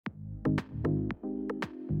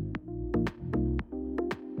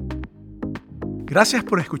Gracias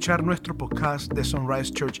por escuchar nuestro podcast de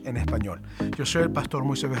Sunrise Church en español. Yo soy el pastor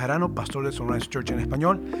Moisés Bejarano, pastor de Sunrise Church en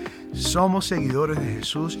español. Somos seguidores de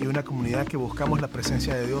Jesús y una comunidad que buscamos la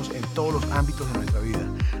presencia de Dios en todos los ámbitos de nuestra vida.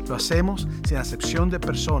 Lo hacemos sin acepción de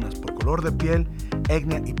personas, por color de piel,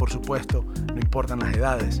 etnia y por supuesto, no importan las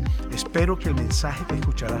edades. Espero que el mensaje que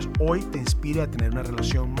escucharás hoy te inspire a tener una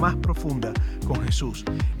relación más profunda con Jesús.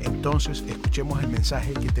 Entonces, escuchemos el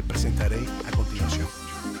mensaje que te presentaré a continuación.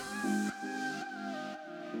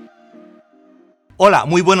 Hola,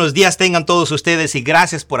 muy buenos días tengan todos ustedes y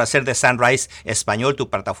gracias por hacer de Sunrise Español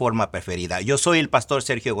tu plataforma preferida. Yo soy el pastor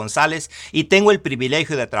Sergio Gonzalez y tengo el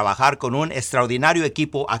privilegio de trabajar con un extraordinario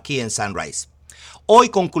equipo aquí en Sunrise. Hoy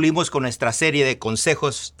concluimos con nuestra serie de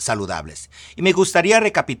consejos saludables y me gustaría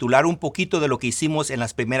recapitular un poquito de lo que hicimos en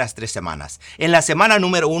las primeras 3 semanas. En la semana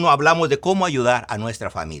número 1 hablamos de cómo ayudar a nuestra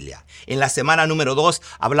familia. En la semana número 2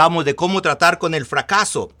 hablamos de cómo tratar con el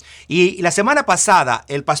fracaso. Y la semana pasada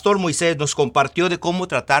el pastor Moisés nos compartió de cómo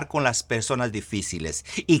tratar con las personas difíciles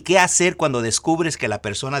y qué hacer cuando descubres que la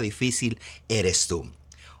persona difícil eres tú.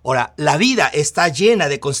 Ahora, la vida está llena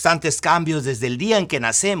de constantes cambios desde el día en que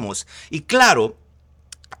nacemos y claro,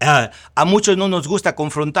 a muchos no nos gusta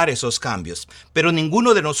confrontar esos cambios, pero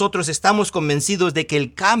ninguno de nosotros estamos convencidos de que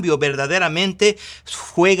el cambio verdaderamente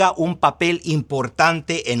juega un papel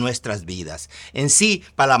importante en nuestras vidas. En sí,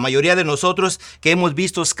 para la mayoría de nosotros que hemos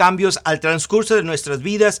visto cambios al transcurso de nuestras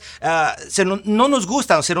vidas, no nos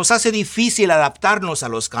gustan, se nos hace difícil adaptarnos a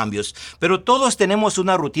los cambios, pero todos tenemos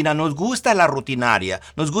una rutina, nos gusta la rutinaria,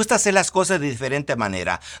 nos gusta hacer las cosas de diferente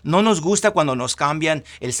manera, no nos gusta cuando nos cambian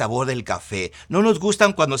el sabor del café, no nos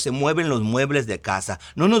gustan cuando se mueven los muebles de casa.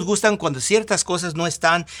 No nos gustan cuando ciertas cosas no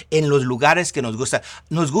están en los lugares que nos gusta.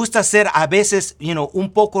 Nos gusta ser a veces,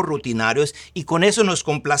 un poco rutinarios y con eso nos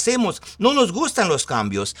complacemos. No nos gustan los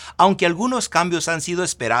cambios. Aunque algunos cambios han sido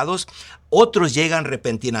esperados, otros llegan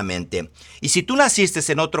repentinamente. Y si tú naciste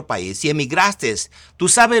en otro país y emigraste, tú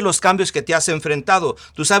sabes los cambios que te has enfrentado.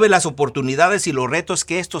 Tú sabes las oportunidades y los retos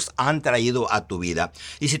que estos han traído a tu vida.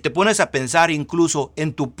 Y si te pones a pensar incluso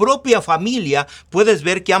en tu propia familia, puedes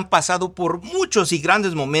ver que han pasado por muchos y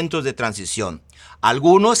grandes momentos de transición.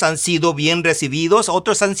 Algunos han sido bien recibidos,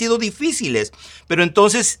 otros han sido difíciles, pero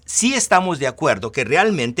entonces sí estamos de acuerdo que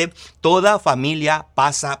realmente toda familia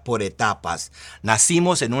pasa por etapas.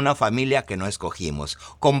 Nacimos en una familia que no escogimos,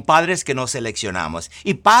 con padres que no seleccionamos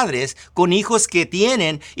y padres con hijos que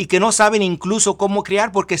tienen y que no saben incluso cómo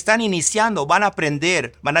criar porque están iniciando, van a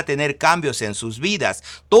aprender, van a tener cambios en sus vidas.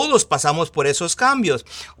 Todos pasamos por esos cambios.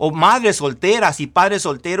 O madres solteras y padres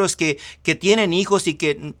solteros que tienen hijos y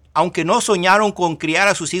que aunque no soñaron con criar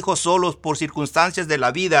a sus hijos solos por circunstancias de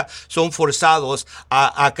la vida, son forzados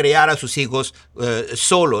a criar a sus hijos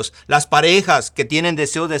solos. Las parejas que tienen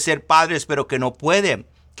deseo de ser padres pero que no pueden,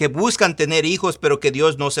 que buscan tener hijos pero que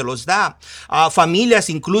Dios no se los da. Familias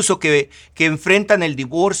incluso que enfrentan el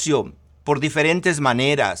divorcio por diferentes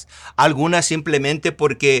maneras. Algunas simplemente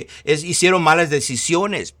porque hicieron malas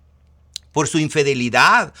decisiones. Por su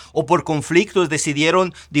infidelidad o por conflictos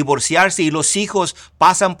decidieron divorciarse y los hijos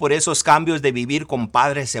pasan por esos cambios de vivir con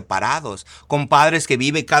padres separados, con padres que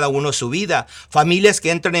viven cada uno su vida, familias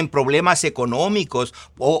que entran en problemas económicos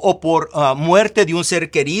o por muerte de un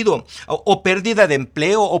ser querido o pérdida de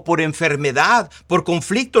empleo o por enfermedad, por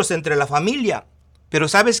conflictos entre la familia. Pero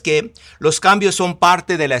 ¿sabes qué? Los cambios son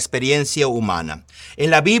parte de la experiencia humana. En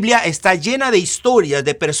la Biblia está llena de historias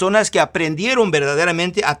de personas que aprendieron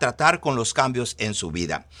verdaderamente a tratar con los cambios en su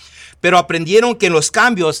vida. Pero aprendieron que en los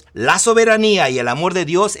cambios, la soberanía y el amor de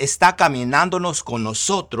Dios está caminándonos con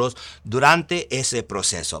nosotros durante ese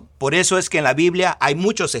proceso. Por eso es que en la Biblia hay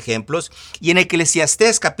muchos ejemplos y en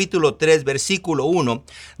Eclesiastés capítulo 3 versículo 1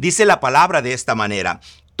 dice la palabra de esta manera: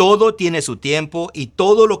 todo tiene su tiempo y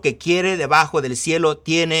todo lo que quiere debajo del cielo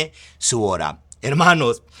tiene su hora.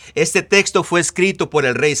 Hermanos, este texto fue escrito por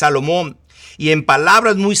el rey Salomón y en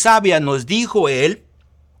palabras muy sabias nos dijo él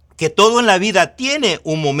que todo en la vida tiene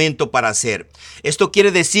un momento para hacer. Esto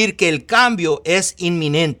quiere decir que el cambio es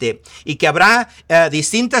inminente y que habrá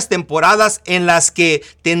distintas temporadas en las que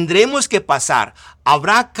tendremos que pasar.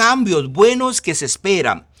 Habrá cambios buenos que se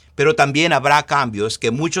esperan, pero también habrá cambios que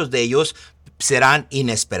muchos de ellos serán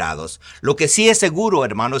inesperados. Lo que sí es seguro,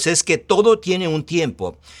 hermanos, es que todo tiene un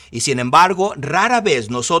tiempo y sin embargo, rara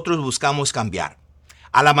vez nosotros buscamos cambiar.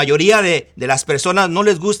 A la mayoría de las personas no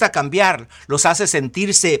les gusta cambiar, los hace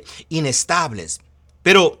sentirse inestables.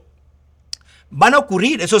 Pero Van a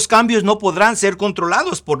ocurrir, esos cambios no podrán ser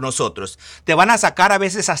controlados por nosotros. Te van a sacar a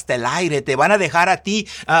veces hasta el aire, te van a dejar a ti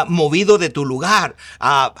movido de tu lugar.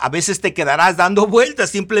 A veces te quedarás dando vueltas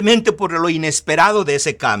simplemente por lo inesperado de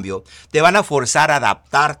ese cambio. Te van a forzar a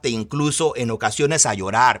adaptarte, incluso en ocasiones a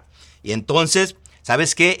llorar. Y entonces,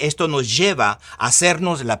 ¿sabes qué? Esto nos lleva a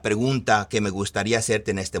hacernos la pregunta que me gustaría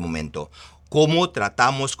hacerte en este momento. ¿Cómo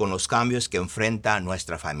tratamos con los cambios que enfrenta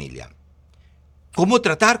nuestra familia? ¿Cómo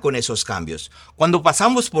tratar con esos cambios? Cuando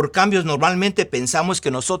pasamos por cambios, normalmente pensamos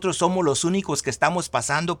que nosotros somos los únicos que estamos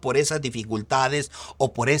pasando por esas dificultades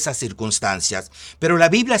o por esas circunstancias. Pero la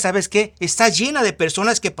Biblia, ¿sabes qué? Está llena de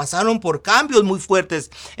personas que pasaron por cambios muy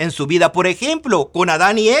fuertes en su vida. Por ejemplo, con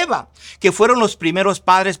Adán y Eva, que fueron los primeros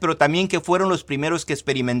padres, pero también que fueron los primeros que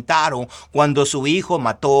experimentaron cuando su hijo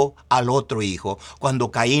mató al otro hijo,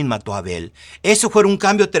 cuando Caín mató a Abel. Eso fue un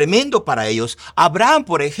cambio tremendo para ellos. Abraham,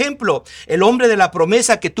 por ejemplo, el hombre de la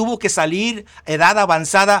promesa que tuvo que salir edad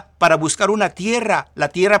avanzada para buscar una tierra, la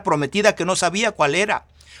tierra prometida que no sabía cuál era.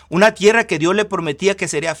 Una tierra que Dios le prometía que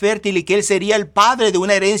sería fértil y que él sería el padre de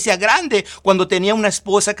una herencia grande cuando tenía una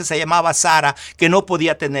esposa que se llamaba Sara, que no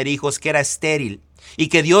podía tener hijos, que era estéril. Y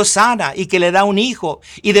que Dios sana y que le da un hijo.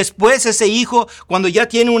 Y después ese hijo, cuando ya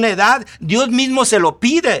tiene una edad, Dios mismo se lo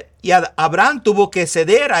pide. Y Abraham tuvo que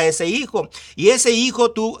ceder a ese hijo. Y ese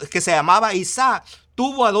hijo que se llamaba Isaac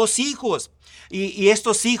tuvo a 2 hijos. Y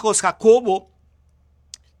estos hijos, Jacobo,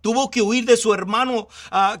 tuvo que huir de su hermano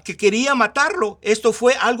que quería matarlo. Esto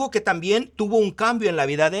fue algo que también tuvo un cambio en la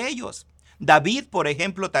vida de ellos. David, por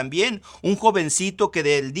ejemplo, también, un jovencito que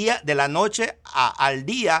de la noche al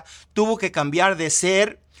día tuvo que cambiar de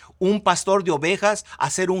ser un pastor de ovejas a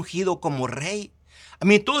ser ungido como rey.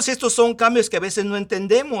 Todos estos son cambios que a veces no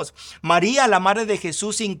entendemos. María, la madre de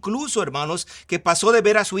Jesús, incluso, hermanos, que pasó de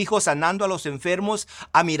ver a su hijo sanando a los enfermos,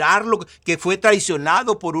 a mirarlo, que fue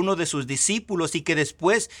traicionado por uno de sus discípulos y que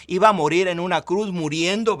después iba a morir en una cruz,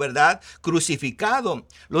 muriendo, ¿verdad? Crucificado.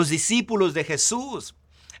 Los discípulos de Jesús,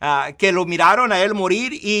 que lo miraron a él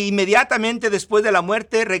morir y inmediatamente después de la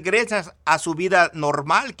muerte regresa a su vida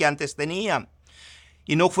normal que antes tenía.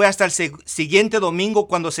 Y no fue hasta el siguiente domingo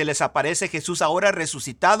cuando se les aparece Jesús ahora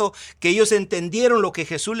resucitado que ellos entendieron lo que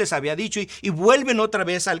Jesús les había dicho y vuelven otra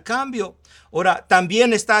vez al cambio. Ahora,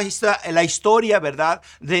 también está la historia, ¿verdad?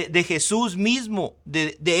 De Jesús mismo,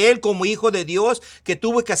 de él como hijo de Dios, que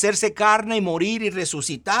tuvo que hacerse carne y morir y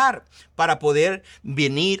resucitar para poder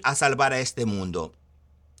venir a salvar a este mundo.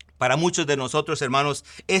 Para muchos de nosotros, hermanos,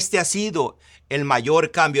 este ha sido el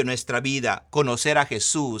mayor cambio en nuestra vida, conocer a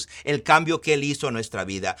Jesús, el cambio que Él hizo en nuestra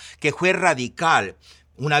vida, que fue radical,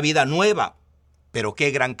 una vida nueva, pero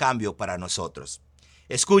qué gran cambio para nosotros.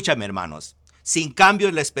 Escúchame, hermanos, sin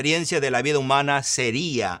cambios la experiencia de la vida humana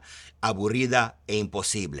sería aburrida e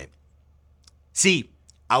imposible. Sí.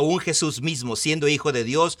 Aún Jesús mismo, siendo hijo de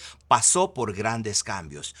Dios, pasó por grandes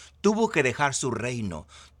cambios. Tuvo que dejar su reino,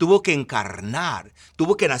 tuvo que encarnar,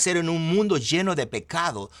 tuvo que nacer en un mundo lleno de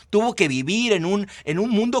pecado, tuvo que vivir en un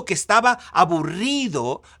mundo que estaba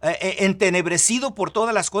aburrido, entenebrecido por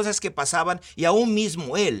todas las cosas que pasaban, y aún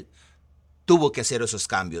mismo Él tuvo que hacer esos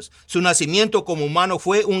cambios. Su nacimiento como humano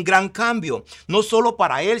fue un gran cambio, no solo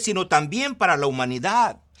para Él, sino también para la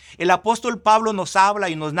humanidad. El apóstol Pablo nos habla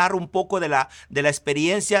y nos narra un poco de la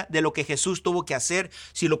experiencia de lo que Jesús tuvo que hacer.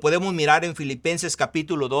 Si lo podemos mirar en Filipenses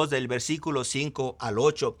capítulo 2 del versículo 5 al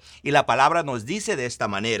 8. Y la palabra nos dice de esta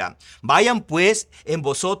manera: vayan pues en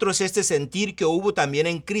vosotros este sentir que hubo también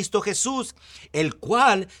en Cristo Jesús, el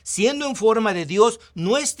cual, siendo en forma de Dios,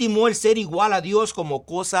 no estimó el ser igual a Dios como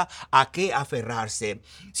cosa a que aferrarse,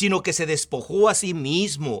 sino que se despojó a sí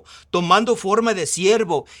mismo, tomando forma de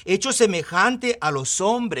siervo, hecho semejante a los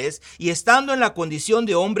hombres, y estando en la condición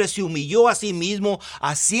de hombre se humilló a sí mismo,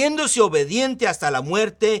 haciéndose obediente hasta la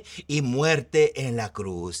muerte y muerte en la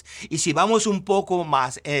cruz. Y si vamos un poco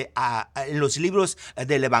más en los libros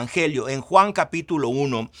del Evangelio, en Juan capítulo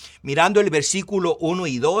 1, mirando el versículo 1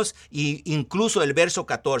 y 2 e incluso el verso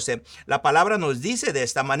 14, la palabra nos dice de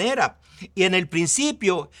esta manera: y en el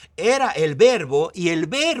principio era el verbo, y el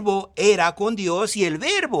verbo era con Dios, y el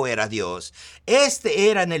verbo era Dios. Este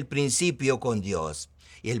era en el principio con Dios.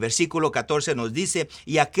 Y el versículo 14 nos dice: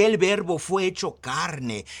 y aquel verbo fue hecho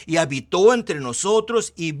carne y habitó entre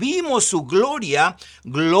nosotros, y vimos su gloria,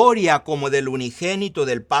 gloria como del unigénito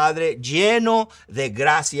del Padre, lleno de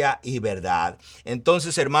gracia y verdad.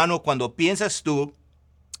 Entonces, hermano, cuando piensas tú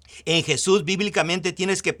En Jesús, bíblicamente,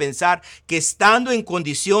 tienes que pensar que estando en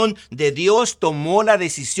condición de Dios, tomó la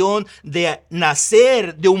decisión de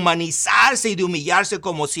nacer, de humanizarse y de humillarse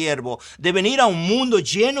como siervo, de venir a un mundo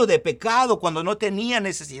lleno de pecado cuando no tenía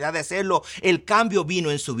necesidad de hacerlo. El cambio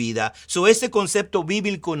vino en su vida. Este concepto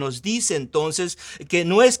bíblico nos dice entonces que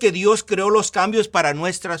no es que Dios creó los cambios para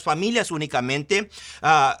nuestras familias únicamente,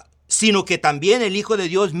 sino que también el Hijo de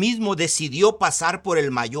Dios mismo decidió pasar por el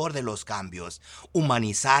mayor de los cambios,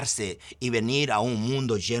 humanizarse y venir a un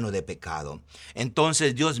mundo lleno de pecado.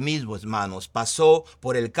 Entonces Dios mismo, hermanos, pasó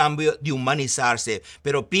por el cambio de humanizarse.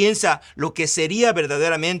 Pero piensa lo que sería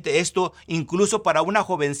verdaderamente esto incluso para una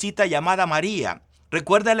jovencita llamada María.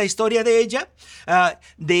 ¿Recuerda la historia de ella?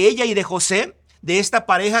 De ella y de José. De esta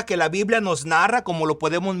pareja que la Biblia nos narra, como lo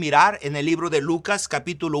podemos mirar en el libro de Lucas,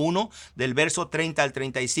 capítulo 1, del verso 30 al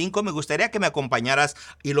 35. Me gustaría que me acompañaras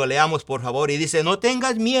y lo leamos, por favor. Y dice: no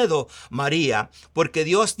tengas miedo, María, porque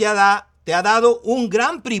Dios te ha dado un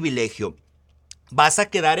gran privilegio. Vas a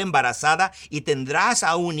quedar embarazada y tendrás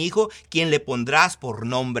a un hijo, quien le pondrás por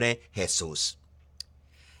nombre Jesús.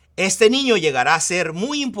 Este niño llegará a ser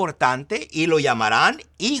muy importante y lo llamarán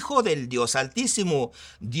Hijo del Dios Altísimo.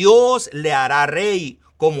 Dios le hará rey,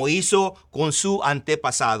 como hizo con su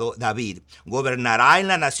antepasado David. Gobernará en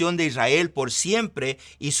la nación de Israel por siempre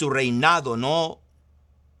y su reinado no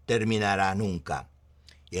terminará nunca.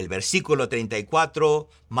 Y el versículo 34,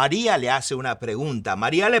 María le hace una pregunta.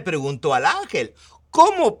 María le preguntó al ángel: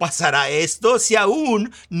 ¿cómo pasará esto si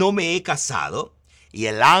aún no me he casado? Y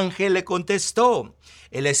el ángel le contestó: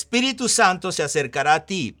 el Espíritu Santo se acercará a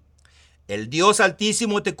ti. El Dios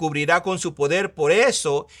Altísimo te cubrirá con su poder. Por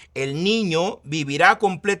eso el niño vivirá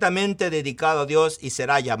completamente dedicado a Dios y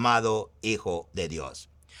será llamado Hijo de Dios.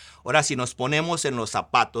 Ahora, si nos ponemos en los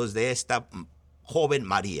zapatos de esta joven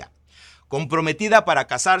María, comprometida para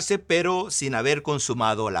casarse, pero sin haber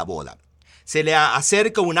consumado la boda, se le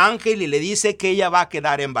acerca un ángel y le dice que ella va a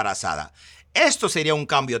quedar embarazada. Esto sería un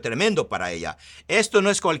cambio tremendo para ella. Esto no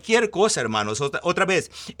es cualquier cosa, hermanos. Otra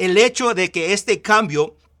vez, el hecho de que este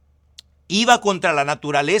cambio iba contra la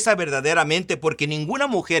naturaleza verdaderamente, porque ninguna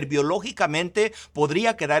mujer biológicamente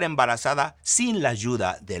podría quedar embarazada sin la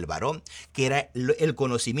ayuda del varón, que era el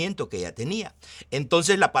conocimiento que ella tenía.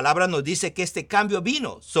 Entonces la palabra nos dice que este cambio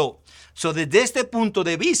vino. Desde este punto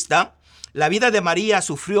de vista, la vida de María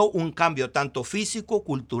sufrió un cambio tanto físico,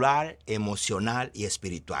 cultural, emocional y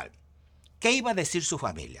espiritual. ¿Qué iba a decir su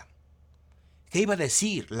familia? ¿Qué iba a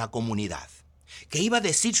decir la comunidad? ¿Qué iba a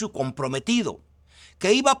decir su comprometido?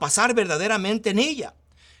 ¿Qué iba a pasar verdaderamente en ella?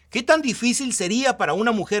 ¿Qué tan difícil sería para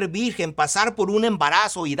una mujer virgen pasar por un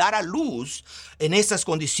embarazo y dar a luz en estas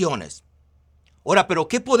condiciones? Ahora, pero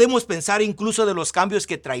 ¿qué podemos pensar incluso de los cambios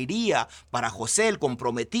que traería para José, el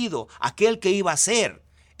comprometido, aquel que iba a ser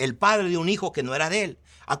el padre de un hijo que no era de él?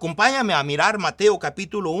 Acompáñame a mirar Mateo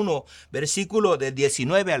capítulo 1, versículo de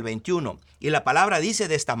 19 al 21. Y la palabra dice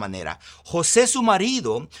de esta manera: José, su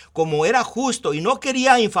marido, como era justo y no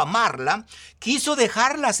quería infamarla, quiso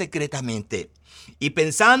dejarla secretamente. Y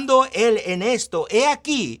pensando él en esto, he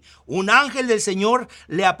aquí, un ángel del Señor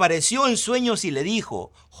le apareció en sueños y le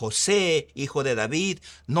dijo: José, hijo de David,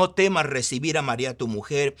 no temas recibir a María tu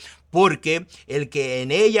mujer, porque el que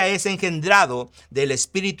en ella es engendrado del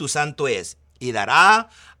Espíritu Santo es, y dará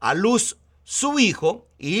a luz su hijo,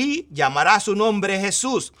 y llamará su nombre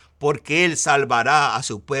Jesús, porque él salvará a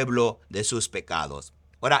su pueblo de sus pecados.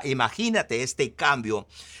 Ahora, imagínate este cambio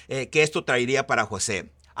que esto traería para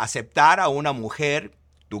José. Aceptar a una mujer,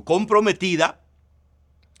 tu comprometida,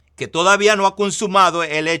 que todavía no ha consumado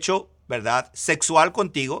el hecho, ¿verdad?, sexual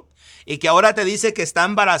contigo, y que ahora te dice que está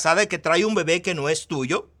embarazada y que trae un bebé que no es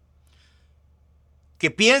tuyo, que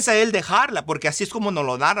piensa él dejarla, porque así es como nos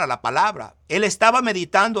lo narra la palabra. Él estaba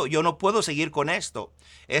meditando: yo no puedo seguir con esto.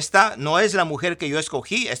 Esta no es la mujer que yo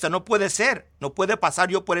escogí. Esta no puede ser. No puede pasar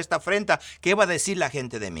yo por esta afrenta. ¿Qué va a decir la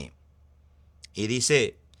gente de mí? Y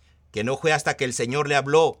dice que no fue hasta que el Señor le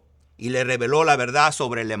habló y le reveló la verdad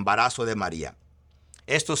sobre el embarazo de María.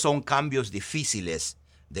 Estos son cambios difíciles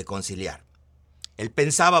de conciliar. Él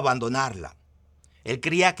pensaba abandonarla. Él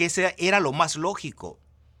creía que ese era lo más lógico,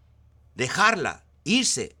 dejarla,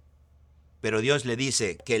 irse. Pero Dios le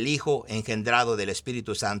dice que el Hijo engendrado del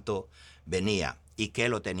Espíritu Santo venía y que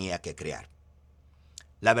él lo tenía que crear.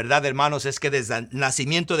 La verdad, hermanos, es que desde el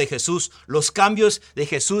nacimiento de Jesús, los cambios de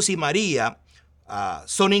Jesús y María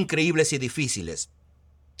son increíbles y difíciles.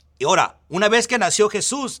 Y ahora, una vez que nació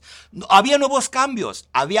Jesús, había nuevos cambios.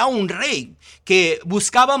 Había un rey que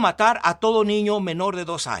buscaba matar a todo niño menor de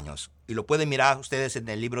 2 años. Y lo pueden mirar ustedes en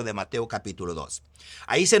el libro de Mateo capítulo 2.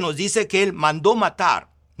 Ahí se nos dice que él mandó matar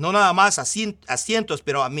No nada más a cientos,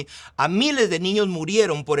 pero a miles de niños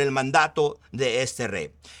murieron por el mandato de este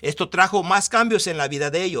rey. Esto trajo más cambios en la vida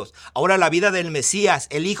de ellos. Ahora la vida del Mesías,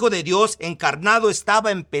 el Hijo de Dios encarnado, estaba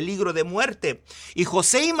en peligro de muerte. Y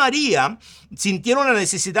José y María sintieron la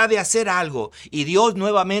necesidad de hacer algo. Y Dios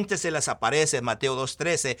nuevamente se les aparece en Mateo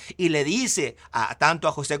 2:13 y le dice tanto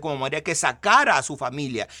a José como a María que sacara a su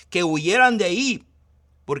familia, que huyeran de ahí.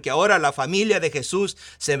 Porque ahora la familia de Jesús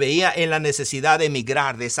se veía en la necesidad de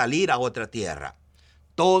emigrar, de salir a otra tierra.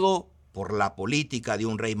 Todo por la política de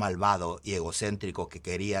un rey malvado y egocéntrico que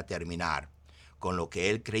quería terminar con lo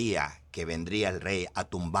que él creía que vendría el rey a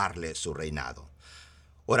tumbarle su reinado.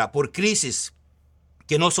 Ahora, por crisis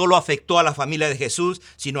que no solo afectó a la familia de Jesús,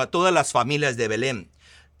 sino a todas las familias de Belén,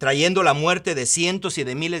 trayendo la muerte de cientos y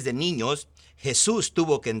de miles de niños, Jesús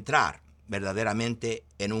tuvo que entrar verdaderamente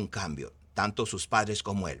en un cambio. Tanto sus padres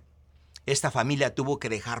como él. Esta familia tuvo que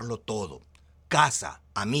dejarlo todo. Casa,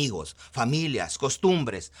 amigos, familias,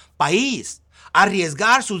 costumbres, país.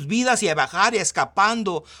 Arriesgar sus vidas y a bajar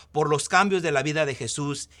escapando por los cambios de la vida de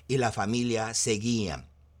Jesús, y la familia seguían.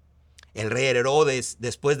 El rey Herodes,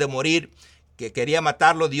 después de morir, que quería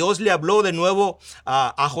matarlo, Dios le habló de nuevo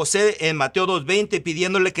a José en Mateo 2:20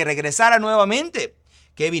 pidiéndole que regresara nuevamente,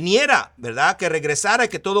 que viniera, ¿verdad? Que regresara y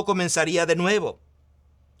que todo comenzaría de nuevo.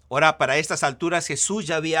 Ahora, para estas alturas Jesús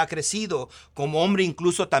ya había crecido como hombre,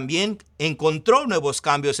 incluso también encontró nuevos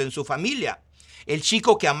cambios en su familia. El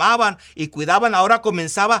chico que amaban y cuidaban ahora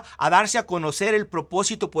comenzaba a darse a conocer el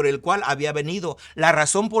propósito por el cual había venido, la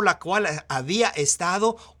razón por la cual había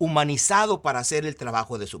estado humanizado para hacer el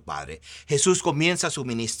trabajo de su padre. Jesús comienza su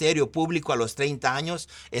ministerio público a los 30 años.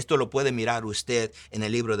 Esto lo puede mirar usted en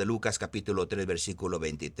el libro de Lucas capítulo 3 versículo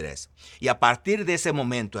 23. Y a partir de ese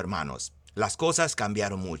momento, hermanos, las cosas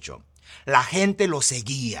cambiaron mucho. La gente lo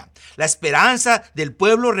seguía. La esperanza del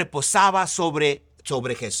pueblo reposaba sobre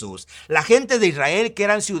Jesús. La gente de Israel, que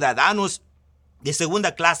eran ciudadanos de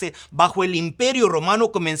segunda clase bajo el imperio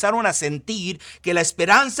romano, comenzaron a sentir que la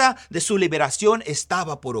esperanza de su liberación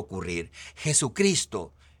estaba por ocurrir.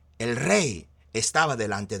 Jesucristo, el Rey, estaba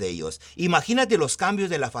delante de ellos. Imagínate los cambios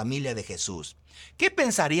de la familia de Jesús. ¿Qué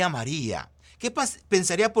pensaría María? ¿Qué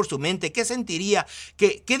pensaría por su mente? ¿Qué sentiría?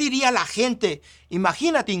 ¿Qué diría la gente?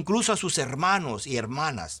 Imagínate incluso a sus hermanos y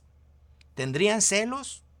hermanas. ¿Tendrían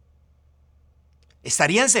celos?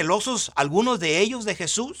 ¿Estarían celosos algunos de ellos de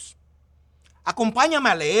Jesús?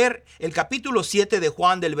 Acompáñame a leer el capítulo 7 de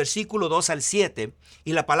Juan, del versículo 2 al 7,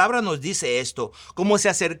 y la palabra nos dice esto: como se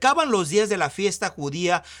acercaban los días de la fiesta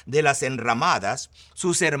judía de las enramadas,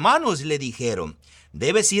 sus hermanos le dijeron: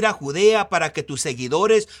 debes ir a Judea para que tus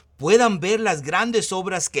seguidores puedan ver las grandes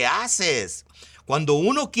obras que haces. Cuando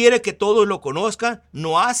uno quiere que todos lo conozcan,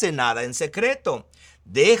 no hace nada en secreto.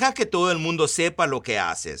 Deja que todo el mundo sepa lo que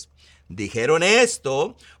haces. Dijeron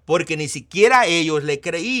esto porque ni siquiera ellos le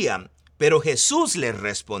creían. Pero Jesús les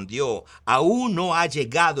respondió: aún no ha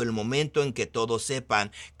llegado el momento en que todos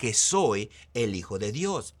sepan que soy el Hijo de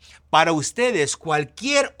Dios. Para ustedes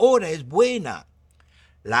cualquier hora es buena.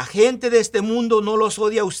 La gente de este mundo no los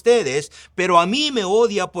odia a ustedes, pero a mí me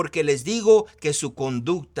odia porque les digo que su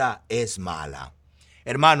conducta es mala.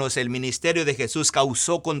 Hermanos, el ministerio de Jesús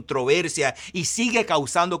causó controversia y sigue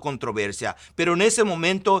causando controversia. Pero en ese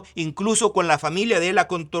momento, incluso con la familia de él, la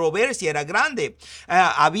controversia era grande.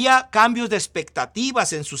 Había cambios de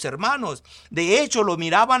expectativas en sus hermanos. De hecho, lo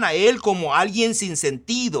miraban a él como alguien sin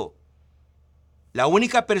sentido. La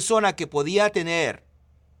única persona que podía tener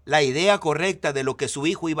la idea correcta de lo que su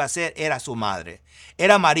hijo iba a hacer era su madre.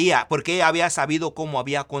 Era María, porque ella había sabido cómo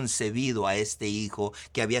había concebido a este hijo,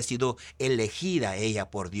 que había sido elegida ella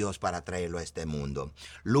por Dios para traerlo a este mundo.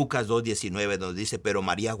 Lucas 2:19 nos dice: pero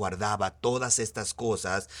María guardaba todas estas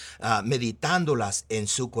cosas, meditándolas en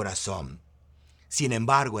su corazón. Sin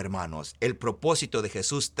embargo, hermanos, el propósito de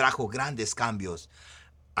Jesús trajo grandes cambios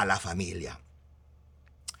a la familia.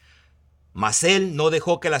 Mas él no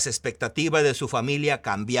dejó que las expectativas de su familia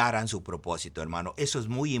cambiaran su propósito, hermano. Eso es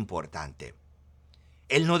muy importante.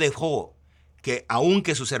 Él no dejó que,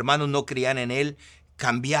 aunque sus hermanos no creían en él,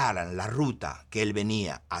 cambiaran la ruta que él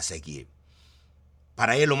venía a seguir.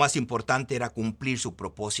 Para él lo más importante era cumplir su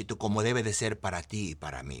propósito, como debe de ser para ti y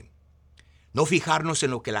para mí. No fijarnos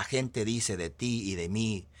en lo que la gente dice de ti y de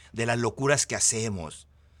mí, de las locuras que hacemos,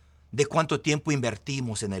 de cuánto tiempo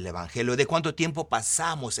invertimos en el evangelio, de cuánto tiempo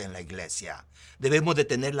pasamos en la iglesia. Debemos de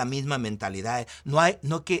tener la misma mentalidad.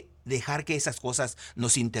 No que dejar que esas cosas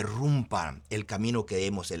nos interrumpan el camino que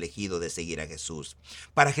hemos elegido de seguir a Jesús.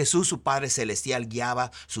 Para Jesús, su Padre Celestial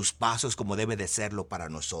guiaba sus pasos como debe de serlo para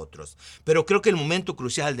nosotros. Pero creo que el momento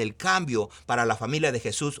crucial del cambio para la familia de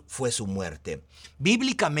Jesús fue su muerte.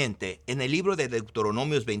 Bíblicamente, en el libro de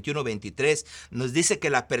Deuteronomios 21-23, nos dice que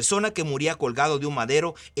la persona que moría colgado de un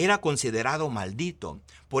madero era considerado maldito.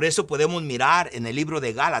 Por eso podemos mirar en el libro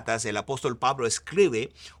de Gálatas, el apóstol Pablo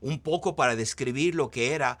escribe un poco para describir lo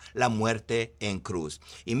que era la muerte en cruz.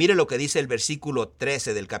 Y mire lo que dice el versículo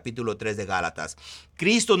 13 del capítulo 3 de Gálatas.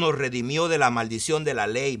 Cristo nos redimió de la maldición de la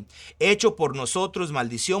ley, hecho por nosotros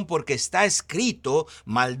maldición porque está escrito,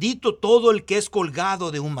 maldito todo el que es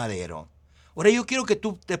colgado de un madero. Ahora yo quiero que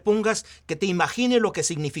tú te pongas, que te imagines lo que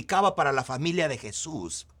significaba para la familia de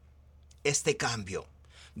Jesús este cambio,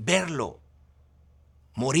 verlo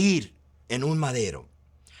morir en un madero,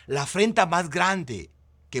 la afrenta más grande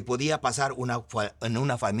que podía pasar en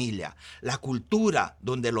una familia, la cultura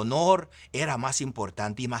donde el honor era más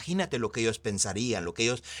importante. Imagínate lo que ellos pensarían, lo que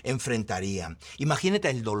ellos enfrentarían. Imagínate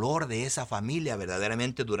el dolor de esa familia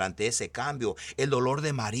verdaderamente durante ese cambio, el dolor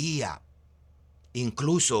de María.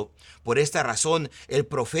 Incluso por esta razón el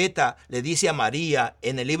profeta le dice a María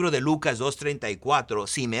en el libro de Lucas 2:34,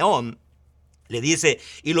 Simeón le dice,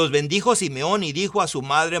 y los bendijo Simeón y dijo a su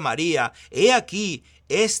madre María, he aquí,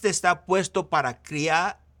 este está puesto para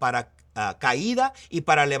caída y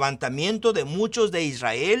para levantamiento de muchos de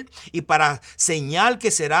Israel y para señal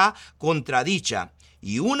que será contradicha.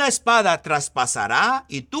 Y una espada traspasará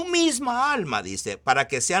y tu misma alma, dice, para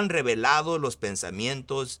que sean revelados los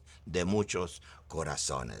pensamientos de muchos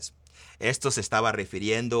corazones. Esto se estaba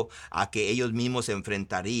refiriendo a que ellos mismos se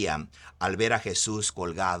enfrentarían al ver a Jesús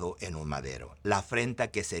colgado en un madero. La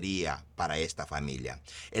afrenta que sería para esta familia.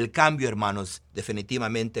 El cambio, hermanos,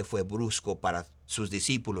 definitivamente fue brusco para sus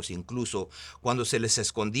discípulos, incluso cuando se les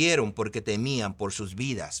escondieron porque temían por sus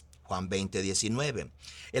vidas. Juan 20:19.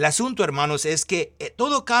 El asunto, hermanos, es que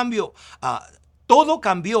todo cambió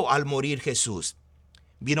al morir Jesús.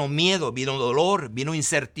 Vino miedo, vino dolor, vino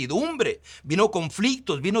incertidumbre, vino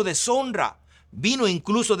conflictos, vino deshonra, vino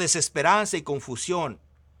incluso desesperanza y confusión,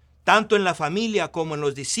 tanto en la familia como en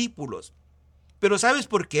los discípulos. Pero ¿sabes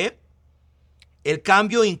por qué? El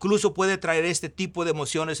cambio incluso puede traer este tipo de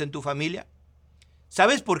emociones en tu familia.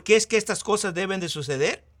 ¿Sabes por qué es que estas cosas deben de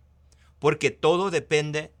suceder? Porque todo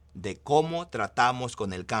depende de cómo tratamos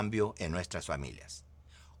con el cambio en nuestras familias.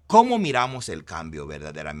 ¿Cómo miramos el cambio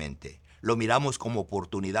verdaderamente? ¿Lo miramos como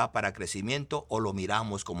oportunidad para crecimiento o lo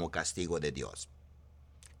miramos como castigo de Dios?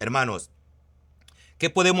 Hermanos,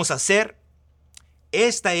 ¿qué podemos hacer?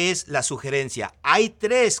 Esta es la sugerencia. Hay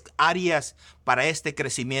 3 áreas para este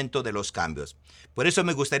crecimiento de los cambios. Por eso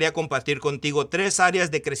me gustaría compartir contigo 3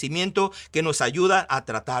 áreas de crecimiento que nos ayudan a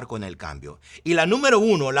tratar con el cambio. Y la número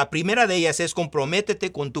 1, la primera de ellas es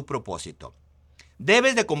comprométete con tu propósito.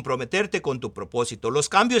 Debes de comprometerte con tu propósito. Los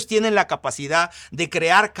cambios tienen la capacidad de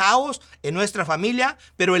crear caos en nuestra familia,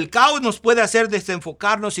 pero el caos nos puede hacer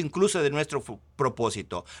desenfocarnos incluso de nuestro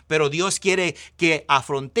propósito. Pero Dios quiere que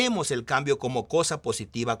afrontemos el cambio como cosa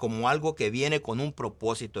positiva, como algo que viene con un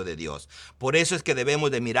propósito de Dios. Por eso es que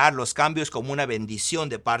debemos de mirar los cambios como una bendición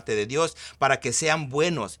de parte de Dios para que sean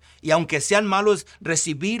buenos. Y aunque sean malos,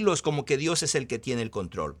 recibirlos como que Dios es el que tiene el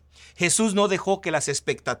control. Jesús no dejó que las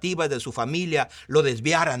expectativas de su familia lo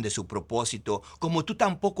desviaran de su propósito, como tú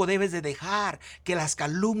tampoco debes de dejar que las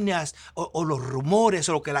calumnias o los rumores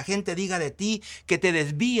o lo que la gente diga de ti, que te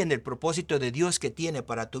desvíen del propósito de Dios que tiene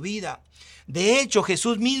para tu vida. De hecho,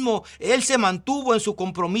 Jesús mismo, Él se mantuvo en su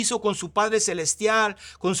compromiso con su Padre Celestial,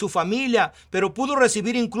 con su familia, pero pudo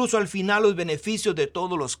recibir incluso al final los beneficios de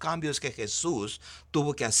todos los cambios que Jesús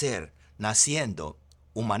tuvo que hacer, naciendo,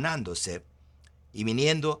 humanándose, y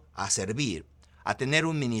viniendo a servir, a tener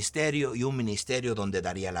un ministerio y un ministerio donde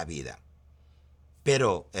daría la vida.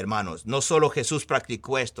 Pero, hermanos, no solo Jesús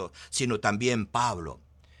practicó esto, sino también Pablo.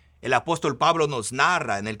 El apóstol Pablo nos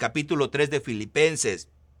narra en el capítulo 3 de Filipenses,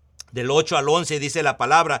 del 8 al 11 dice la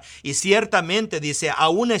palabra, y ciertamente dice,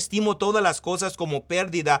 aún estimo todas las cosas como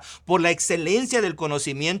pérdida por la excelencia del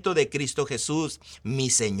conocimiento de Cristo Jesús, mi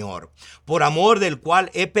Señor, por amor del cual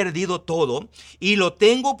he perdido todo y lo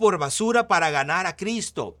tengo por basura para ganar a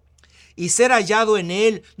Cristo y ser hallado en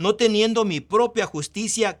Él, no teniendo mi propia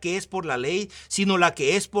justicia que es por la ley, sino la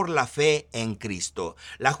que es por la fe en Cristo.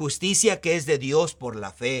 La justicia que es de Dios por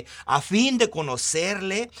la fe, a fin de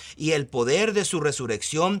conocerle y el poder de su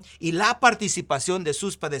resurrección y la participación de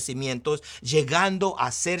sus padecimientos, llegando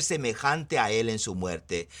a ser semejante a Él en su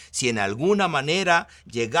muerte. Si en alguna manera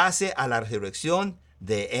llegase a la resurrección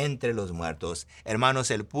de entre los muertos.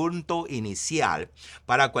 Hermanos, el punto inicial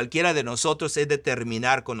para cualquiera de nosotros es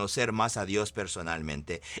determinar conocer más a Dios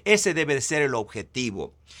personalmente. Ese debe ser el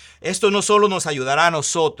objetivo. Esto no solo nos ayudará a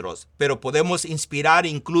nosotros, pero podemos inspirar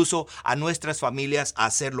incluso a nuestras familias a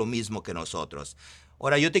hacer lo mismo que nosotros.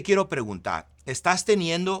 Ahora, yo te quiero preguntar, ¿estás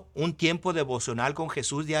teniendo un tiempo devocional con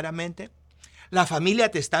Jesús diariamente? ¿La familia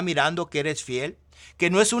te está mirando que eres fiel? Que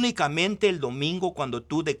no es únicamente el domingo cuando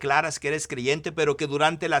tú declaras que eres creyente, pero que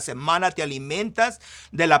durante la semana te alimentas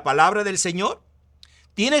de la palabra del Señor.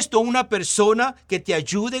 ¿Tienes tú una persona que te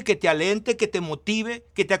ayude, que te alente, que te motive,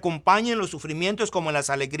 que te acompañe en los sufrimientos como en las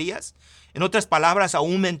alegrías? En otras palabras, a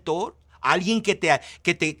un mentor, alguien que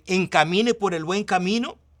te encamine por el buen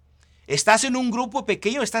camino. ¿Estás en un grupo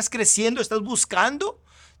pequeño? ¿Estás creciendo? ¿Estás buscando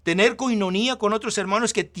tener coinonía con otros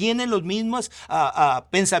hermanos que tienen los mismos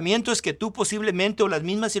pensamientos que tú posiblemente o las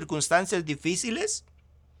mismas circunstancias difíciles?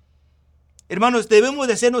 Hermanos, debemos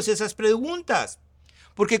de hacernos esas preguntas.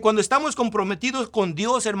 Porque cuando estamos comprometidos con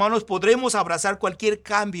Dios, hermanos, podremos abrazar cualquier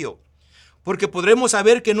cambio. Porque podremos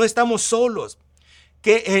saber que no estamos solos.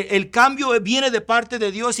 Que el cambio viene de parte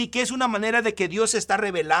de Dios y que es una manera de que Dios se está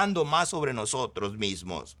revelando más sobre nosotros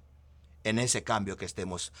mismos en ese cambio que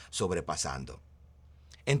estemos sobrepasando.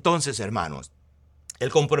 Entonces, hermanos,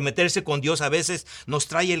 el comprometerse con Dios a veces nos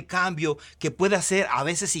trae el cambio que puede ser a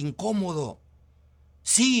veces incómodo.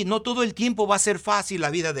 Sí, no todo el tiempo va a ser fácil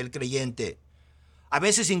la vida del creyente. A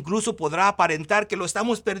veces incluso podrá aparentar que lo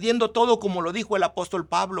estamos perdiendo todo, como lo dijo el apóstol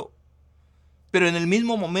Pablo. Pero en el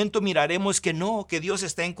mismo momento miraremos que no, que Dios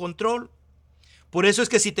está en control. Por eso es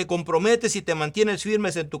que si te comprometes y te mantienes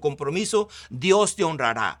firmes en tu compromiso, Dios te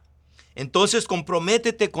honrará. Entonces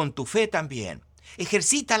comprométete con tu fe también.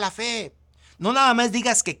 Ejercita la fe. No nada más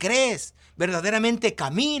digas que crees. Verdaderamente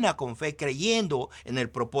camina con fe creyendo en el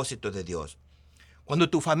propósito de Dios. Cuando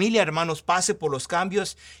tu familia, hermanos, pase por los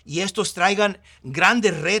cambios y estos traigan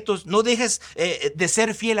grandes retos, no dejes de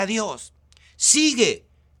ser fiel a Dios. Sigue,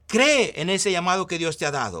 cree en ese llamado que Dios te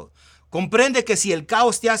ha dado. Comprende que si el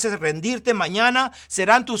caos te hace rendirte mañana,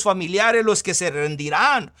 serán tus familiares los que se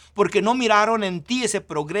rendirán, porque no miraron en ti ese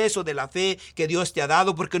progreso de la fe que Dios te ha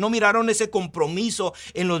dado, porque no miraron ese compromiso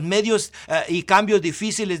en los medios y cambios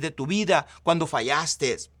difíciles de tu vida cuando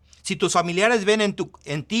fallaste. Si tus familiares ven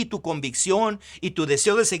en ti tu convicción y tu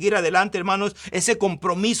deseo de seguir adelante, hermanos, ese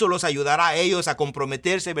compromiso los ayudará a ellos a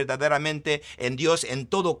comprometerse verdaderamente en Dios en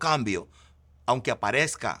todo cambio, aunque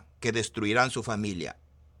aparezca que destruirán su familia.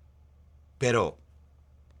 Pero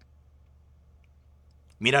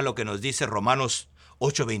mira lo que nos dice Romanos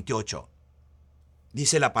 8:28.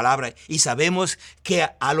 Dice la palabra, y sabemos que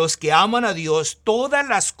a los que aman a Dios, todas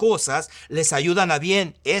las cosas les ayudan a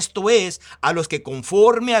bien. Esto es, a los que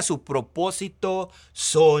conforme a su propósito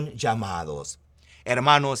son llamados.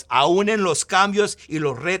 Hermanos, aún en los cambios y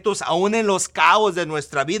los retos, aún en los caos de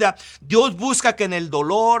nuestra vida, Dios busca que en el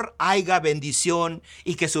dolor haya bendición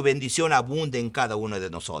y que su bendición abunde en cada uno de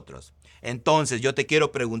nosotros. Entonces yo te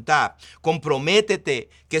quiero preguntar,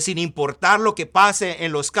 comprométete que sin importar lo que pase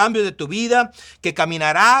en los cambios de tu vida, que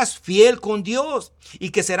caminarás fiel con Dios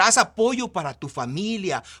y que serás apoyo para tu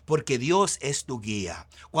familia, porque Dios es tu guía.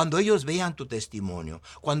 Cuando ellos vean tu testimonio,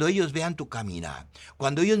 cuando ellos vean tu caminar,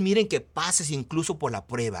 cuando ellos miren que pases incluso por la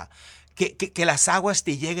prueba, que las aguas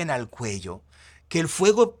te lleguen al cuello, que el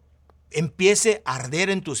fuego empiece a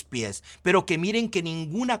arder en tus pies, pero que miren que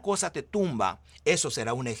ninguna cosa te tumba. Eso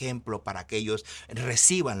será un ejemplo para que ellos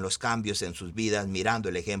reciban los cambios en sus vidas mirando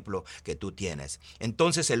el ejemplo que tú tienes.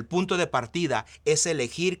 Entonces el punto de partida es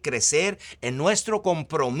elegir crecer en nuestro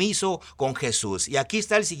compromiso con Jesús. Y aquí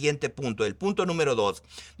está el siguiente punto, el punto número 2.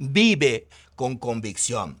 Vive con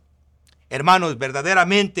convicción. Hermanos,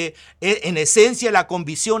 verdaderamente, en esencia la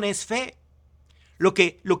convicción es fe. Lo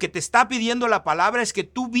que te está pidiendo la palabra es que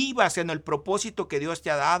tú vivas en el propósito que Dios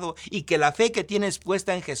te ha dado y que la fe que tienes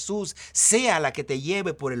puesta en Jesús sea la que te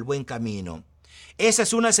lleve por el buen camino. Esa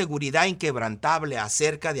es una seguridad inquebrantable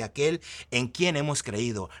acerca de aquel en quien hemos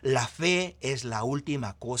creído. La fe es la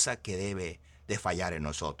última cosa que debe de fallar en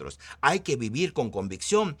nosotros. Hay que vivir con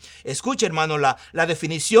convicción. Escucha, hermano, la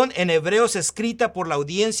definición en Hebreos escrita por la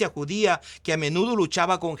audiencia judía que a menudo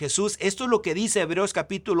luchaba con Jesús. Esto es lo que dice Hebreos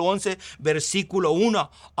capítulo 11, versículo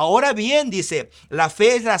 1. Ahora bien, dice, la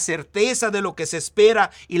fe es la certeza de lo que se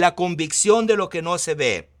espera y la convicción de lo que no se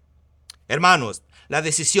ve. Hermanos, la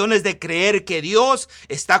decisión es de creer que Dios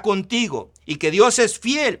está contigo y que Dios es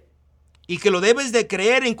fiel y que lo debes de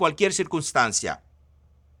creer en cualquier circunstancia.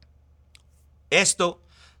 Esto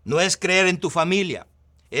no es creer en tu familia.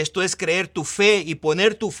 Esto es creer tu fe y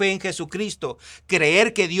poner tu fe en Jesucristo.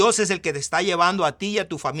 Creer que Dios es el que te está llevando a ti y a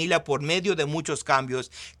tu familia por medio de muchos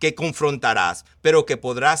cambios que confrontarás, pero que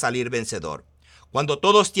podrás salir vencedor. Cuando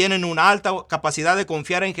todos tienen una alta capacidad de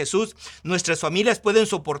confiar en Jesús, nuestras familias pueden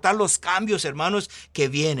soportar los cambios, hermanos, que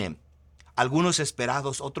vienen. Algunos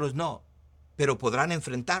esperados, otros no, pero podrán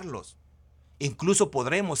enfrentarlos. Incluso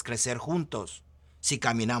podremos crecer juntos si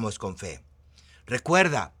caminamos con fe.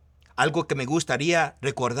 Recuerda, algo que me gustaría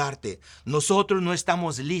recordarte, nosotros no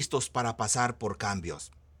estamos listos para pasar por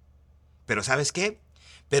cambios. Pero ¿sabes qué?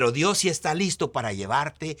 Pero Dios sí está listo para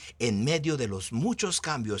llevarte en medio de los muchos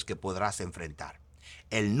cambios que podrás enfrentar.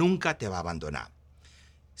 Él nunca te va a abandonar.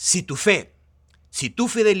 Si tu fe, si tu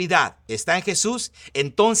fidelidad está en Jesús,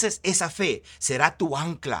 entonces esa fe será tu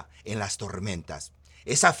ancla en las tormentas.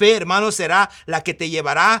 Esa fe, hermano, será la que te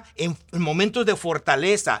llevará en momentos de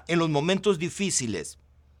fortaleza, en los momentos difíciles.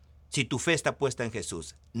 Si tu fe está puesta en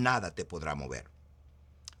Jesús, nada te podrá mover.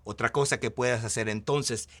 Otra cosa que puedes hacer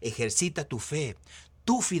entonces, ejercita tu fe,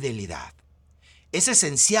 tu fidelidad. Es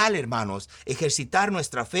esencial, hermanos, ejercitar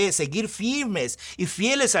nuestra fe, seguir firmes y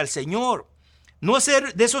fieles al Señor. No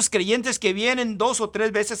ser de esos creyentes que vienen 2 o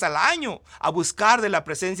 3 veces al año a buscar de la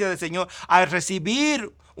presencia del Señor, a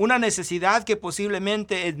recibir una necesidad que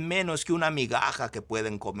posiblemente es menos que una migaja que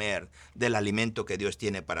pueden comer del alimento que Dios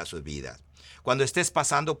tiene para sus vidas. Cuando estés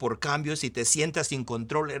pasando por cambios y te sientas sin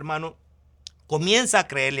control, hermano, comienza a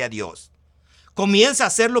creerle a Dios. Comienza a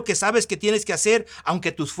hacer lo que sabes que tienes que hacer,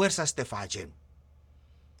 aunque tus fuerzas te fallen.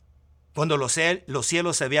 Cuando los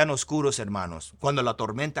cielos se vean oscuros, hermanos, cuando la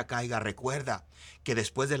tormenta caiga, recuerda que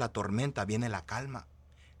después de la tormenta viene la calma,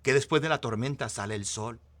 que después de la tormenta sale el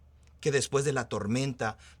sol, que después de la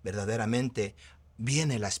tormenta verdaderamente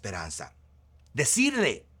viene la esperanza.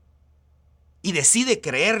 Decide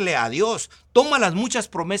creerle a Dios. Toma las muchas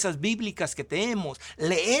promesas bíblicas que tenemos,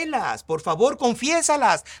 léelas, por favor,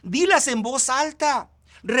 confiésalas, dilas en voz alta,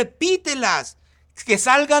 repítelas, que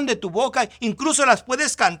salgan de tu boca, incluso las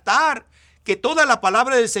puedes cantar, que toda la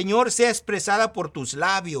palabra del Señor sea expresada por tus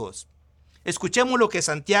labios. Escuchemos lo que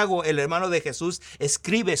Santiago, el hermano de Jesús,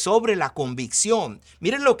 escribe sobre la convicción.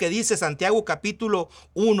 Miren lo que dice Santiago capítulo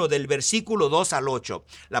 1 del versículo 2 al 8.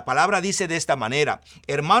 La palabra dice de esta manera: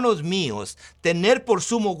 hermanos míos, tened por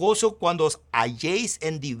sumo gozo cuando os halléis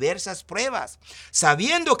en diversas pruebas,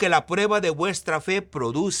 sabiendo que la prueba de vuestra fe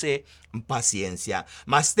produce paciencia.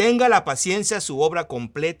 Mas tenga la paciencia su obra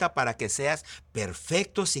completa para que seas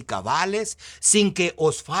perfectos y cabales, sin que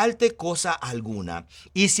os falte cosa alguna.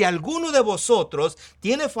 Y si alguno de vosotros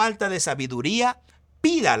tiene falta de sabiduría,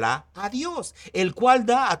 pídala a Dios, el cual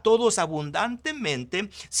da a todos abundantemente,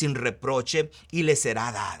 sin reproche, y le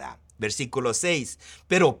será dada. Versículo 6.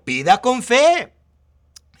 Pero pida con fe,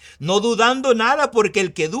 no dudando nada, porque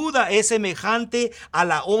el que duda es semejante a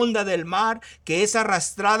la onda del mar, que es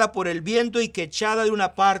arrastrada por el viento y que echada de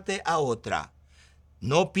una parte a otra.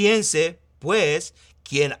 No piense, pues,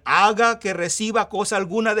 quien haga que reciba cosa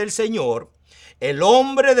alguna del Señor. El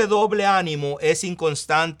hombre de doble ánimo es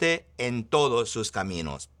inconstante en todos sus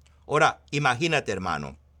caminos. Ahora, imagínate,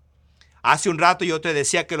 hermano. Hace un rato yo te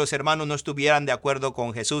decía que los hermanos no estuvieran de acuerdo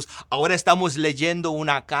con Jesús. Ahora estamos leyendo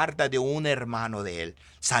una carta de un hermano de él,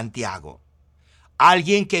 Santiago.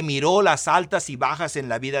 Alguien que miró las altas y bajas en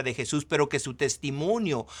la vida de Jesús, pero que su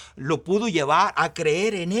testimonio lo pudo llevar a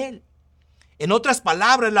creer en él. En otras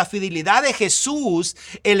palabras, la fidelidad de Jesús,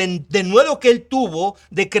 el denuedo que él tuvo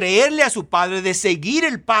de creerle a su Padre, de seguir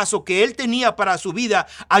el paso que él tenía para su vida,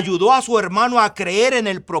 ayudó a su hermano a creer en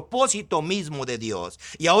el propósito mismo de Dios.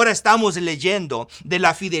 Y ahora estamos leyendo de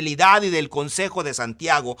la fidelidad y del consejo de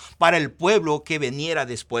Santiago para el pueblo que veniera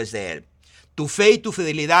después de él. Tu fe y tu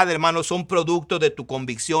fidelidad, hermanos, son producto de tu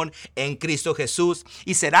convicción en Cristo Jesús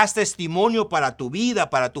y serás testimonio para tu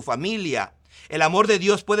vida, para tu familia. El amor de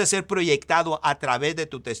Dios puede ser proyectado a través de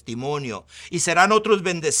tu testimonio y serán otros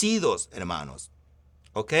bendecidos, hermanos.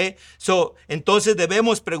 ¿Ok? Entonces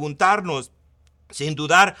debemos preguntarnos, sin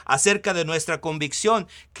dudar, acerca de nuestra convicción.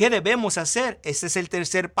 ¿Qué debemos hacer? Ese es el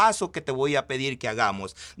tercer paso que te voy a pedir que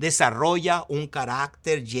hagamos. Desarrolla un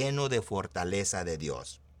carácter lleno de fortaleza de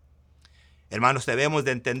Dios. Hermanos, debemos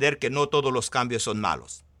de entender que no todos los cambios son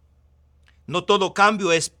malos. No todo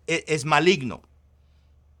cambio es maligno.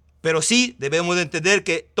 Pero sí debemos de entender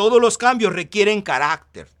que todos los cambios requieren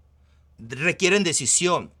carácter, requieren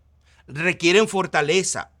decisión, requieren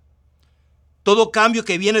fortaleza. Todo cambio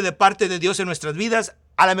que viene de parte de Dios en nuestras vidas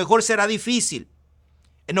a lo mejor será difícil.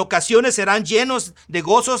 En ocasiones serán llenos de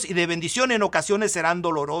gozos y de bendición, en ocasiones serán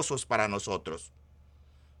dolorosos para nosotros.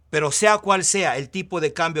 Pero sea cual sea el tipo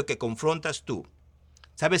de cambio que confrontas tú,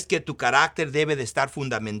 ¿Sabes que tu carácter debe de estar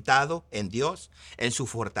fundamentado en Dios, en su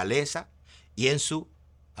fortaleza y en su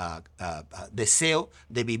deseo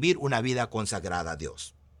de vivir una vida consagrada a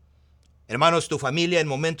Dios? Hermanos, tu familia en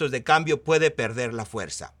momentos de cambio puede perder la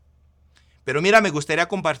fuerza. Pero mira, me gustaría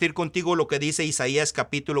compartir contigo lo que dice Isaías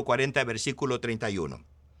capítulo 40, versículo 31.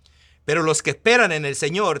 Pero los que esperan en el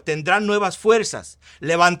Señor tendrán nuevas fuerzas,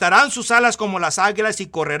 levantarán sus alas como las águilas y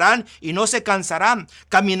correrán y no se cansarán,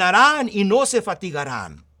 caminarán y no se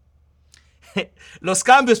fatigarán. Los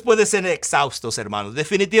cambios pueden ser exhaustos, hermanos,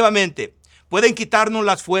 definitivamente. Pueden quitarnos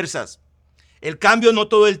las fuerzas. El cambio no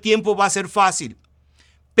todo el tiempo va a ser fácil.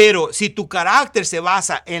 Pero si tu carácter se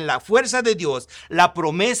basa en la fuerza de Dios, la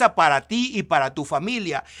promesa para ti y para tu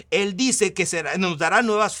familia, Él dice que nos dará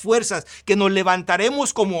nuevas fuerzas, que nos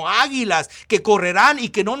levantaremos como águilas, que correrán y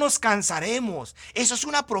que no nos cansaremos. Eso es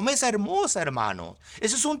una promesa hermosa, hermano.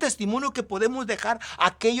 Eso es un testimonio que podemos dejar a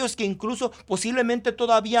aquellos que incluso posiblemente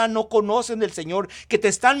todavía no conocen del Señor, que te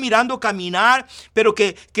están mirando caminar, pero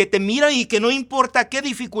que te miran y que no importa qué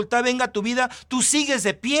dificultad venga a tu vida, tú sigues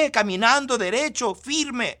de pie, caminando derecho,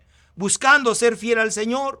 firme, buscando ser fiel al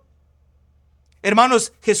Señor.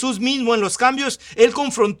 Hermanos, Jesús mismo en los cambios, Él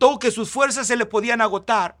confrontó que sus fuerzas se le podían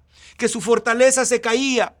agotar, que su fortaleza se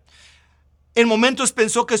caía. En momentos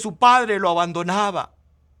pensó que su padre lo abandonaba.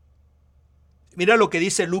 Mira lo que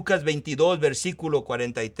dice Lucas 22, versículo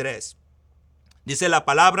 43. Dice la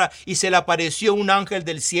palabra, y se le apareció un ángel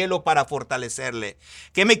del cielo para fortalecerle.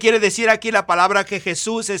 ¿Qué me quiere decir aquí la palabra? Que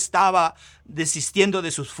Jesús estaba desistiendo de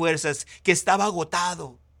sus fuerzas, que estaba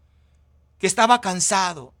agotado, que estaba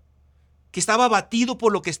cansado, que estaba abatido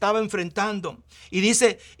por lo que estaba enfrentando. Y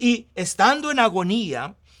dice, y estando en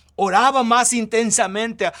agonía, oraba más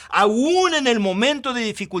intensamente, aún en el momento de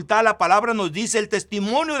dificultad. La palabra nos dice, el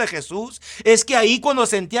testimonio de Jesús es que ahí cuando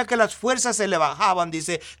sentía que las fuerzas se le bajaban,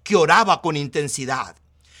 dice que oraba con intensidad.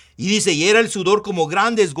 Y dice, y era el sudor como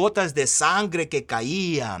grandes gotas de sangre que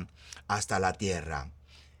caían hasta la tierra.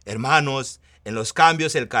 Hermanos, en los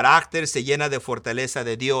cambios el carácter se llena de fortaleza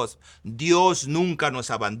de Dios. Dios nunca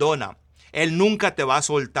nos abandona. Él nunca te va a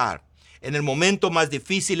soltar. En el momento más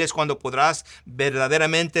difícil es cuando podrás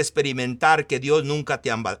verdaderamente experimentar que Dios nunca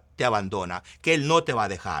te abandona, que Él no te va a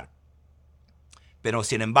dejar. Pero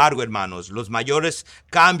sin embargo, hermanos, los mayores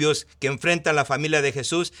cambios que enfrenta la familia de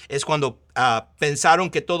Jesús es cuando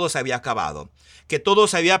pensaron que todo se había acabado, que todo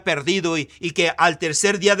se había perdido y que al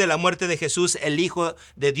tercer día de la muerte de Jesús, el Hijo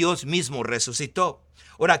de Dios mismo resucitó.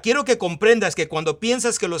 Ahora, quiero que comprendas que cuando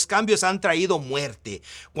piensas que los cambios han traído muerte,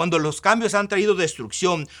 cuando los cambios han traído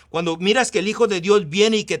destrucción, cuando miras que el Hijo de Dios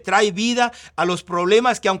viene y que trae vida a los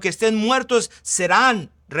problemas que aunque estén muertos,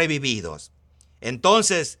 serán revividos.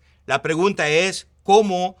 Entonces, la pregunta es,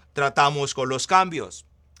 ¿cómo tratamos con los cambios?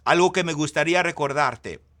 Algo que me gustaría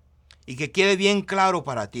recordarte y que quede bien claro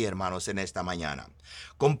para ti, hermanos, en esta mañana.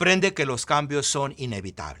 Comprende que los cambios son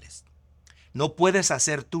inevitables. No puedes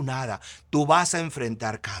hacer tú nada. Tú vas a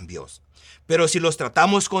enfrentar cambios. Pero si los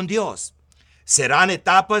tratamos con Dios, serán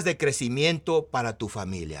etapas de crecimiento para tu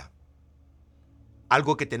familia.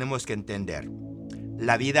 Algo que tenemos que entender.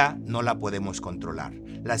 La vida no la podemos controlar.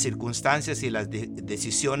 Las circunstancias y las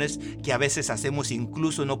decisiones que a veces hacemos,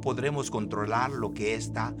 incluso no podremos controlar lo que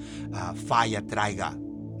esta falla traiga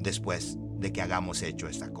después de que hagamos hecho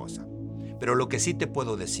esta cosa. Pero lo que sí te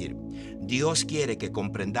puedo decir, Dios quiere que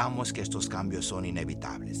comprendamos que estos cambios son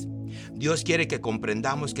inevitables. Dios quiere que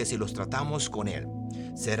comprendamos que si los tratamos con Él,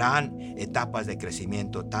 serán etapas de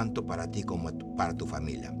crecimiento tanto para ti como para tu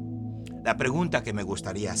familia. La pregunta que me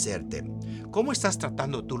gustaría hacerte, ¿cómo estás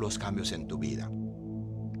tratando tú los cambios en tu vida?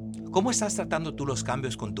 ¿Cómo estás tratando tú los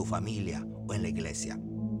cambios con tu familia o en la iglesia?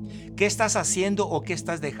 ¿Qué estás haciendo o qué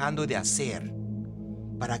estás dejando de hacer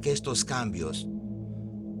para que estos cambios,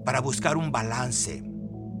 para buscar un balance,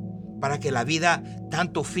 para que la vida,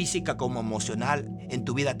 tanto física como emocional, en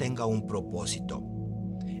tu vida tenga un propósito?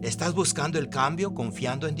 ¿Estás buscando el cambio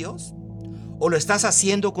confiando en Dios? ¿O lo estás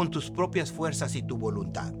haciendo con tus propias fuerzas y tu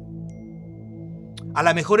voluntad? A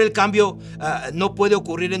lo mejor el cambio no puede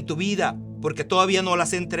ocurrir en tu vida porque todavía no le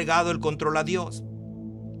has entregado el control a Dios.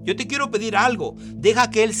 Yo te quiero pedir algo. Deja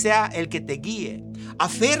que Él sea el que te guíe.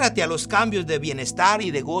 Aférrate a los cambios de bienestar y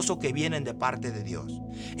de gozo que vienen de parte de Dios.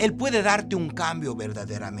 Él puede darte un cambio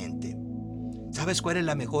verdaderamente. ¿Sabes cuál es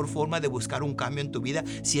la mejor forma de buscar un cambio en tu vida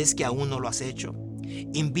si es que aún no lo has hecho?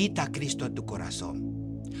 Invita a Cristo a tu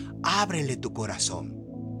corazón. Ábrele tu corazón.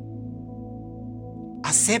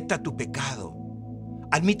 Acepta tu pecado.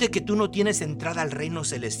 Admite que tú no tienes entrada al reino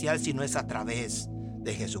celestial si no es a través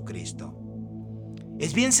de Jesucristo.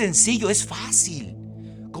 Es bien sencillo, es fácil.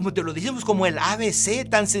 Como te lo decimos, como el ABC,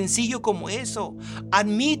 tan sencillo como eso.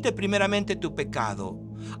 Admite primeramente tu pecado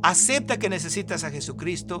Acepta que necesitas a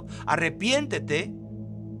Jesucristo, arrepiéntete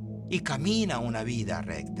y camina una vida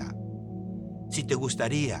recta. Si te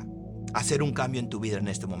gustaría hacer un cambio en tu vida en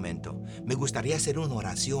este momento, me gustaría hacer una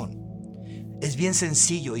oración. Es bien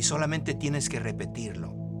sencillo y solamente tienes que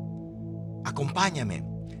repetirlo. Acompáñame.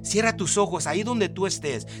 Cierra tus ojos ahí donde tú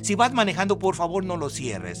estés. Si vas manejando, por favor, no los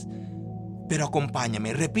cierres. Pero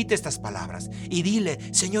acompáñame, repite estas palabras y dile: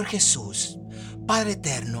 Señor Jesús, Padre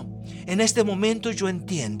eterno, en este momento yo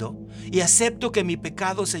entiendo y acepto que mi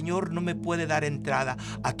pecado, Señor, no me puede dar entrada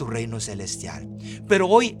a tu reino celestial. Pero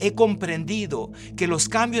hoy he comprendido que los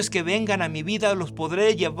cambios que vengan a mi vida los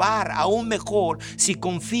podré llevar aún mejor si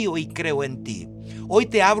confío y creo en ti. Hoy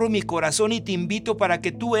te abro mi corazón y te invito para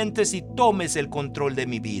que tú entres y tomes el control de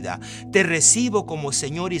mi vida. Te recibo como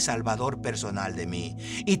Señor y Salvador personal de mí.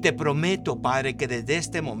 Y te prometo, Padre, que desde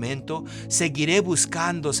este momento seguiré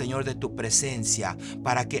buscando, Señor, de tu presencia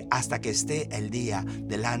para que hasta que esté el día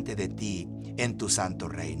delante de ti en tu santo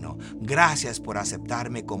reino. Gracias por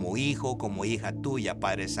aceptarme como hijo, como hija tuya,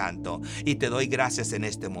 Padre Santo. Y te doy gracias en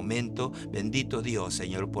este momento, bendito Dios,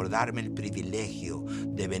 Señor, por darme el privilegio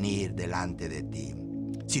de venir delante de ti.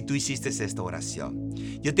 Si tú hiciste esta oración,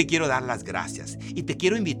 yo te quiero dar las gracias y te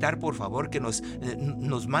quiero invitar, por favor, que nos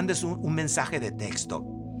mandes un mensaje de texto,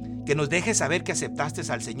 que nos dejes saber que aceptaste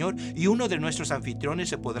al Señor, y uno de nuestros anfitriones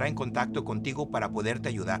se pondrá en contacto contigo para poderte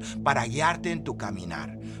ayudar, para guiarte en tu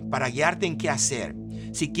caminar, para guiarte en qué hacer.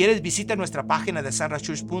 Si quieres, visita nuestra página de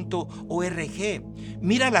sunrisechurch.org.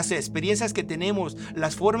 Mira las experiencias que tenemos,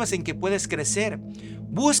 las formas en que puedes crecer.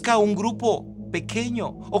 Busca un grupo pequeño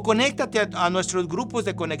o conéctate a nuestros grupos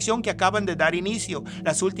de conexión que acaban de dar inicio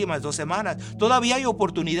las últimas 2 semanas. Todavía hay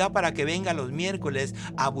oportunidad para que venga los miércoles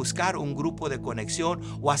a buscar un grupo de conexión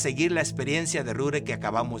o a seguir la experiencia de Rure que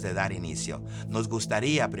acabamos de dar inicio. Nos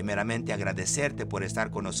gustaría primeramente agradecerte por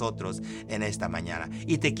estar con nosotros en esta mañana,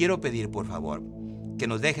 y te quiero pedir, por favor, que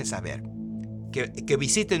nos dejes saber, que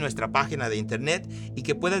visites nuestra página de internet y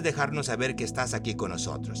que puedas dejarnos saber que estás aquí con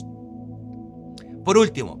nosotros. Por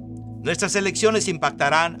último, nuestras elecciones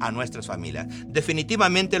impactarán a nuestras familias.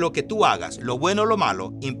 Definitivamente lo que tú hagas, lo bueno o lo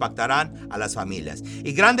malo, impactarán a las familias.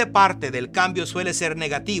 Y grande parte del cambio suele ser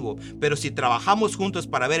negativo, pero si trabajamos juntos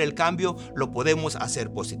para ver el cambio, lo podemos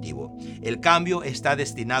hacer positivo. El cambio está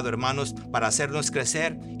destinado, hermanos, para hacernos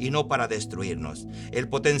crecer y no para destruirnos. El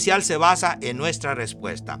potencial se basa en nuestra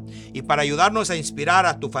respuesta. Y para ayudarnos a inspirar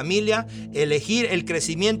a tu familia, elegir el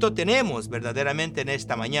crecimiento, tenemos verdaderamente en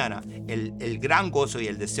esta mañana el gran gozo y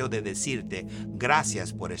el deseo de decirte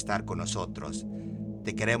gracias por estar con nosotros.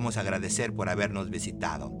 Te queremos agradecer por habernos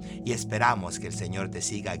visitado y esperamos que el Señor te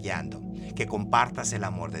siga guiando, que compartas el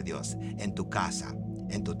amor de Dios en tu casa,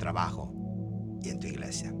 en tu trabajo y en tu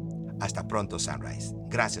iglesia. Hasta pronto, Sunrise.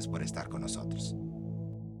 Gracias por estar con nosotros.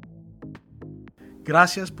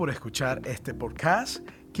 Gracias por escuchar este podcast.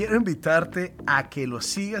 Quiero invitarte a que lo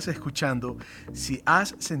sigas escuchando. Si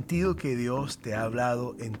has sentido que Dios te ha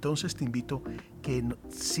hablado, entonces te invito que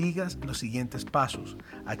sigas los siguientes pasos.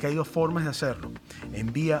 Aquí hay 2 formas de hacerlo.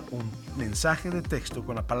 Envía un mensaje de texto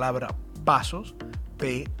con la palabra pasos,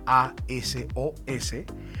 PASOS,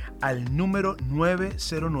 al número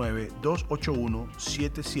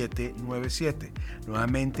 909-281-7797.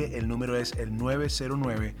 Nuevamente el número es el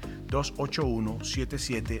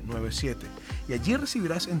 909-281-7797. Y allí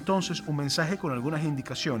recibirás entonces un mensaje con algunas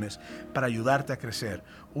indicaciones para ayudarte a crecer.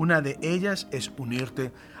 Una de ellas es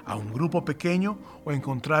unirte a un grupo pequeño o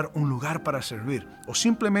encontrar un lugar para servir, o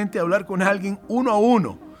simplemente hablar con alguien uno a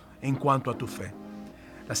uno en cuanto a tu fe.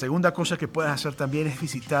 La segunda cosa que puedes hacer también es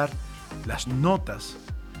visitar las notas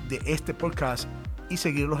de este podcast y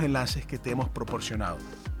seguir los enlaces que te hemos proporcionado.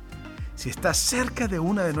 Si estás cerca de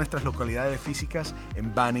una de nuestras localidades físicas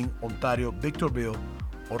en Banning, Ontario, Victorville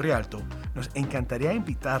o Rialto, nos encantaría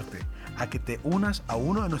invitarte a que te unas a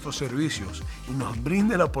uno de nuestros servicios y nos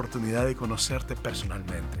brinde la oportunidad de conocerte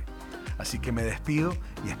personalmente. Así que me despido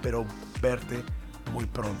y espero verte muy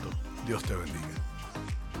pronto. Dios te bendiga.